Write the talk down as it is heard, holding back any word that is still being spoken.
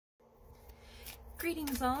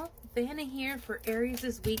Greetings all, Vanna here for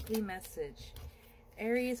Aries' weekly message.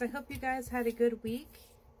 Aries, I hope you guys had a good week.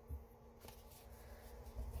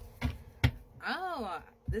 Oh,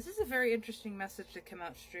 this is a very interesting message to come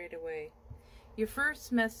out straight away. Your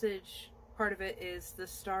first message, part of it is the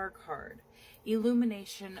Star card.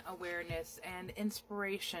 Illumination, awareness, and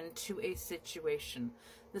inspiration to a situation.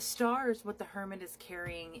 The star is what the hermit is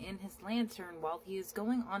carrying in his lantern while he is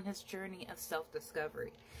going on his journey of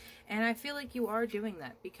self-discovery. And I feel like you are doing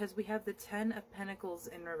that because we have the 10 of Pentacles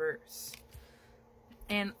in reverse.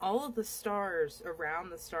 And all of the stars around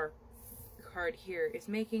the Star card here is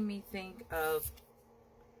making me think of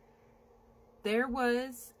there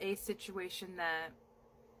was a situation that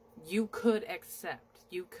you could accept,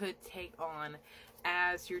 you could take on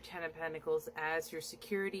as your 10 of Pentacles, as your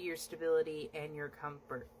security, your stability, and your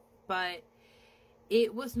comfort. But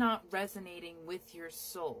it was not resonating with your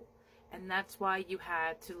soul. And that's why you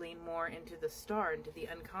had to lean more into the Star, into the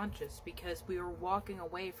unconscious, because we were walking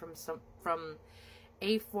away from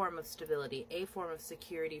a form of stability, a form of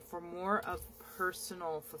security, for more of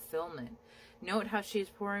personal fulfillment. Note how she's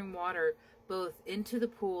pouring water both into the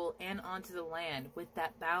pool and onto the land with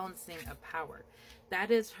that balancing of power.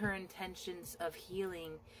 That is her intentions of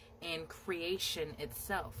healing and creation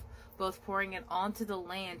itself. Both pouring it onto the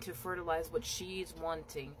land to fertilize what she's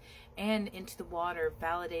wanting, and into the water,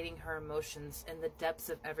 validating her emotions and the depths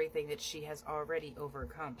of everything that she has already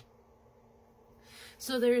overcome.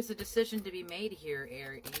 So there is a decision to be made here,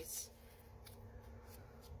 Aries.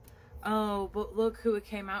 Oh, but look who it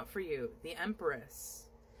came out for you, the Empress.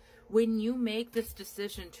 When you make this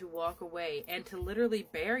decision to walk away and to literally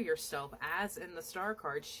bare yourself, as in the Star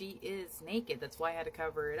card, she is naked. That's why I had to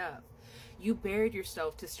cover it up. You bared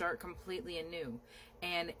yourself to start completely anew.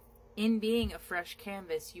 And in being a fresh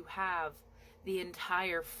canvas, you have the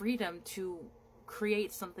entire freedom to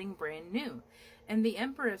create something brand new. And the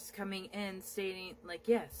Empress coming in stating, like,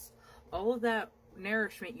 yes, all of that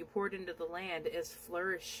nourishment you poured into the land is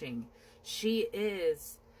flourishing. She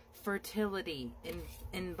is fertility,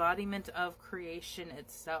 embodiment of creation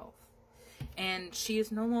itself. And she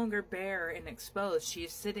is no longer bare and exposed. She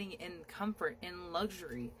is sitting in comfort, in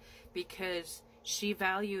luxury, because she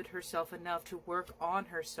valued herself enough to work on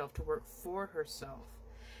herself, to work for herself.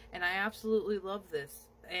 And I absolutely love this.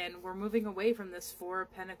 And we're moving away from this Four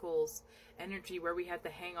of Pentacles energy where we had to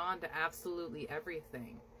hang on to absolutely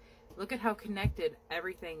everything. Look at how connected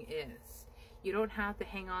everything is. You don't have to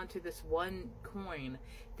hang on to this one coin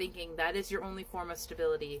thinking that is your only form of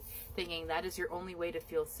stability, thinking that is your only way to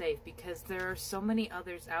feel safe, because there are so many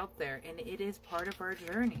others out there, and it is part of our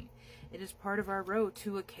journey. It is part of our road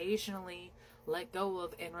to occasionally let go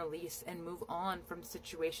of and release and move on from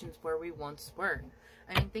situations where we once were.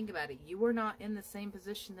 I mean, think about it. You were not in the same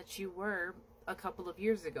position that you were a couple of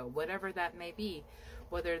years ago, whatever that may be,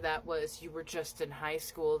 whether that was you were just in high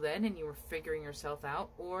school then and you were figuring yourself out,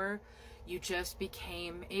 or you just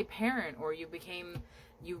became a parent, or you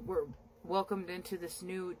were welcomed into this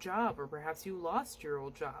new job, or perhaps you lost your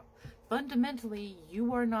old job. Fundamentally,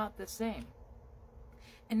 you are not the same.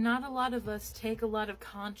 And not a lot of us take a lot of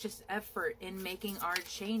conscious effort in making our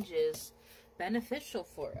changes beneficial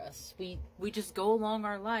for us. We just go along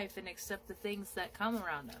our life and accept the things that come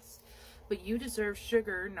around us. But you deserve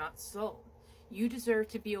sugar, not salt. You deserve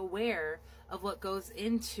to be aware of what goes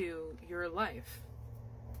into your life.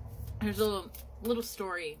 There's a little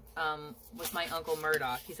story with my Uncle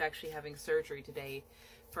Murdoch. He's actually having surgery today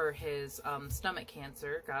for his stomach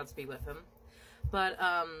cancer. Gods be with him. But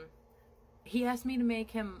he asked me to make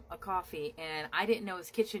him a coffee, and I didn't know his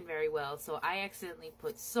kitchen very well, so I accidentally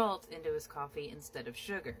put salt into his coffee instead of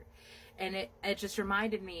sugar. And it just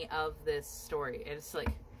reminded me of this story. And it's like,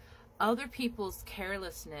 other people's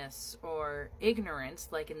carelessness or ignorance,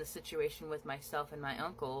 like in the situation with myself and my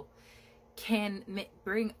uncle, can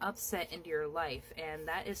bring upset into your life, and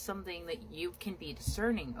that is something that you can be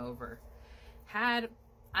discerning over. Had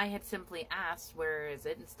I had simply asked, where is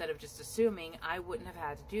it, instead of just assuming, I wouldn't have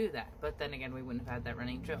had to do that. But then again, we wouldn't have had that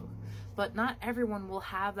running joke. But not everyone will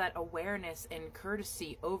have that awareness and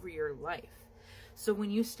courtesy over your life. So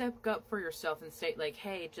when you step up for yourself and state like,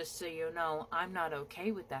 hey, just so you know, I'm not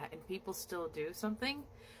okay with that, and people still do something,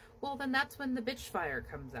 well, then that's when the bitch fire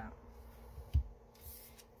comes out.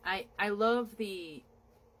 I love the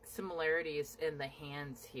similarities in the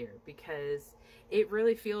hands here, because it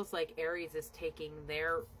really feels like Aries is taking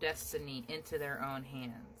their destiny into their own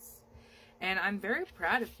hands. And I'm very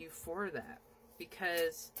proud of you for that,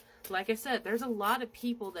 because like I said, there's a lot of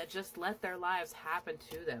people that just let their lives happen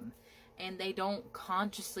to them, and they don't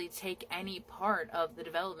consciously take any part of the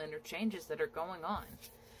development or changes that are going on.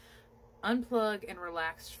 Unplug and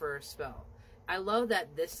relax for a spell. I love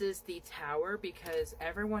that this is the Tower, because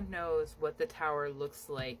everyone knows what the Tower looks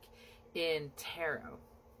like in tarot.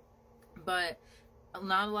 But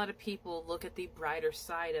not a lot of people look at the brighter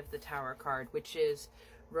side of the Tower card, which is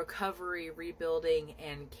recovery, rebuilding,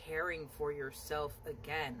 and caring for yourself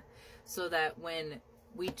again. So that when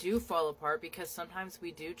we do fall apart, because sometimes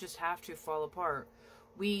we do just have to fall apart,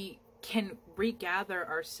 we can regather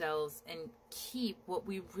ourselves and keep what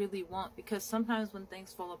we really want. Because sometimes when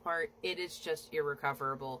things fall apart, it is just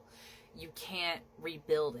irrecoverable. You can't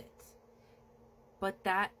rebuild it. But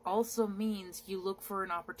that also means you look for an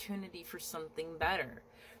opportunity for something better,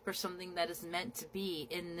 for something that is meant to be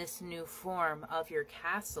in this new form of your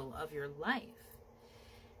castle, of your life.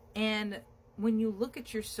 And when you look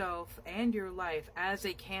at yourself and your life as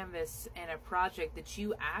a canvas and a project that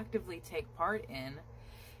you actively take part in,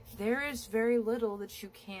 there is very little that you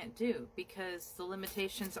can't do, because the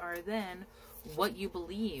limitations are then what you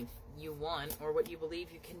believe you want, or what you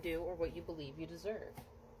believe you can do, or what you believe you deserve.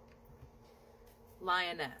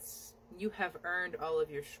 Lioness, you have earned all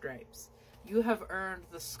of your stripes. You have earned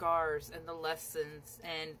the scars and the lessons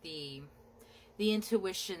and the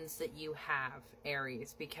intuitions that you have,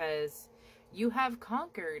 Aries, because you have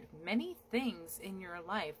conquered many things in your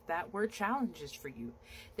life that were challenges for you.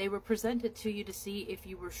 They were presented to you to see if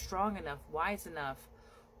you were strong enough, wise enough,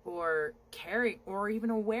 or caring, or even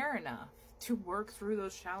aware enough to work through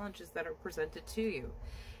those challenges that are presented to you.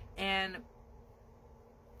 And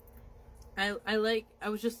I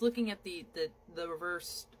was just looking at the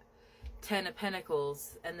reversed Ten of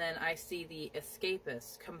Pentacles, and then I see the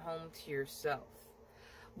Escapist, come home to yourself.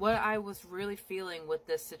 What I was really feeling with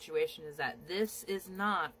this situation is that this is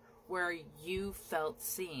not where you felt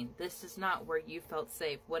seen. This is not where you felt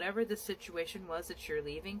safe. Whatever the situation was that you're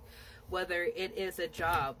leaving, whether it is a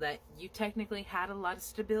job that you technically had a lot of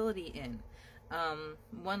stability in.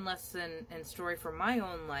 One lesson and story from my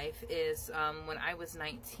own life is when I was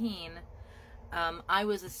 19, I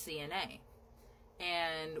was a CNA.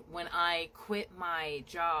 And when I quit my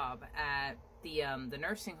job at the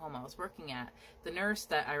nursing home I was working at, the nurse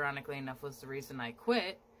that ironically enough was the reason I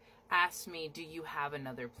quit, asked me, do you have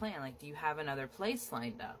another plan? Like, do you have another place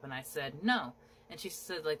lined up? And I said, no. And she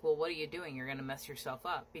said, like, well, what are you doing? You're going to mess yourself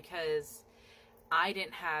up. Because I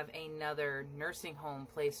didn't have another nursing home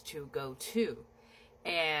place to go to.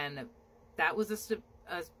 And that was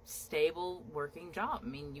a stable working job. I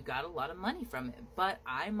mean, you got a lot of money from it. But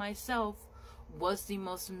I myself was the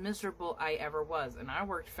most miserable I ever was. And I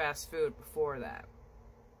worked fast food before that.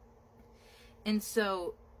 And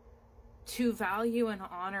so, to value and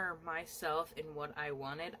honor myself and what I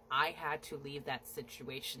wanted, I had to leave that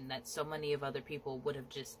situation that so many of other people would have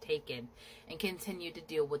just taken and continued to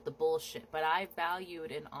deal with the bullshit. But I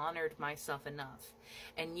valued and honored myself enough.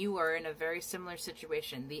 And you are in a very similar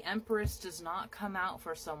situation. The Empress does not come out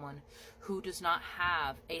for someone who does not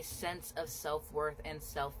have a sense of self-worth and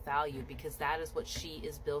self-value, because that is what she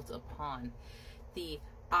is built upon.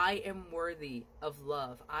 I am worthy of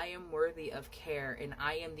love. I am worthy of care. And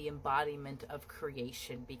I am the embodiment of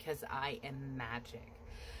creation, because I am magic.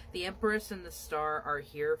 The Empress and the Star are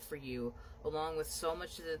here for you, along with so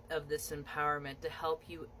much of this empowerment to help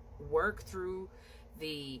you work through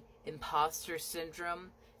the imposter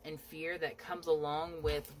syndrome and fear that comes along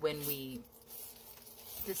with when we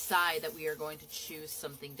decide that we are going to choose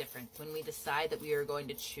something different. When we decide that we are going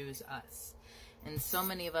to choose us. And so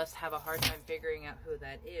many of us have a hard time figuring out who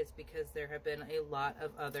that is, because there have been a lot of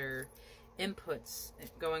other inputs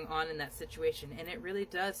going on in that situation. And it really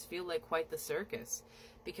does feel like quite the circus,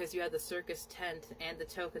 because you have the circus tent and the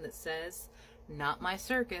token that says, not my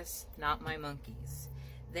circus, not my monkeys.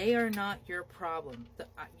 They are not your problem.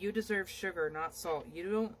 You deserve sugar, not salt. You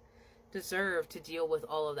don't deserve to deal with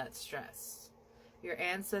all of that stress. Your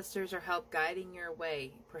ancestors are help guiding your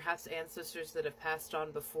way, perhaps ancestors that have passed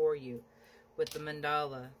on before you, with the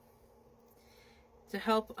mandala, to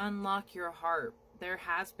help unlock your heart. There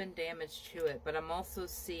has been damage to it, but I'm also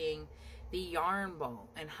seeing the yarn ball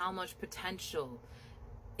and how much potential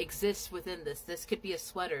exists within this. This could be a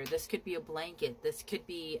sweater, this could be a blanket, this could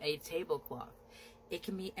be a tablecloth. It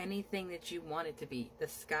can be anything that you want it to be. The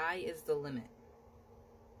sky is the limit.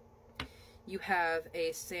 You have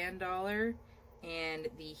a sand dollar and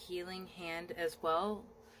the healing hand as well.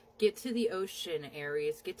 Get to the ocean,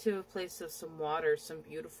 Aries. Get to a place of some water, some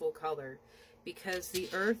beautiful color. Because the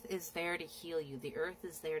earth is there to heal you. The earth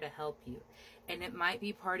is there to help you. And it might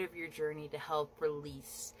be part of your journey to help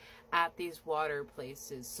release at these water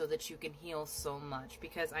places so that you can heal so much.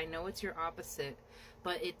 Because I know it's your opposite,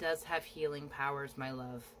 but it does have healing powers, my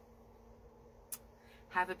love.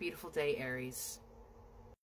 Have a beautiful day, Aries.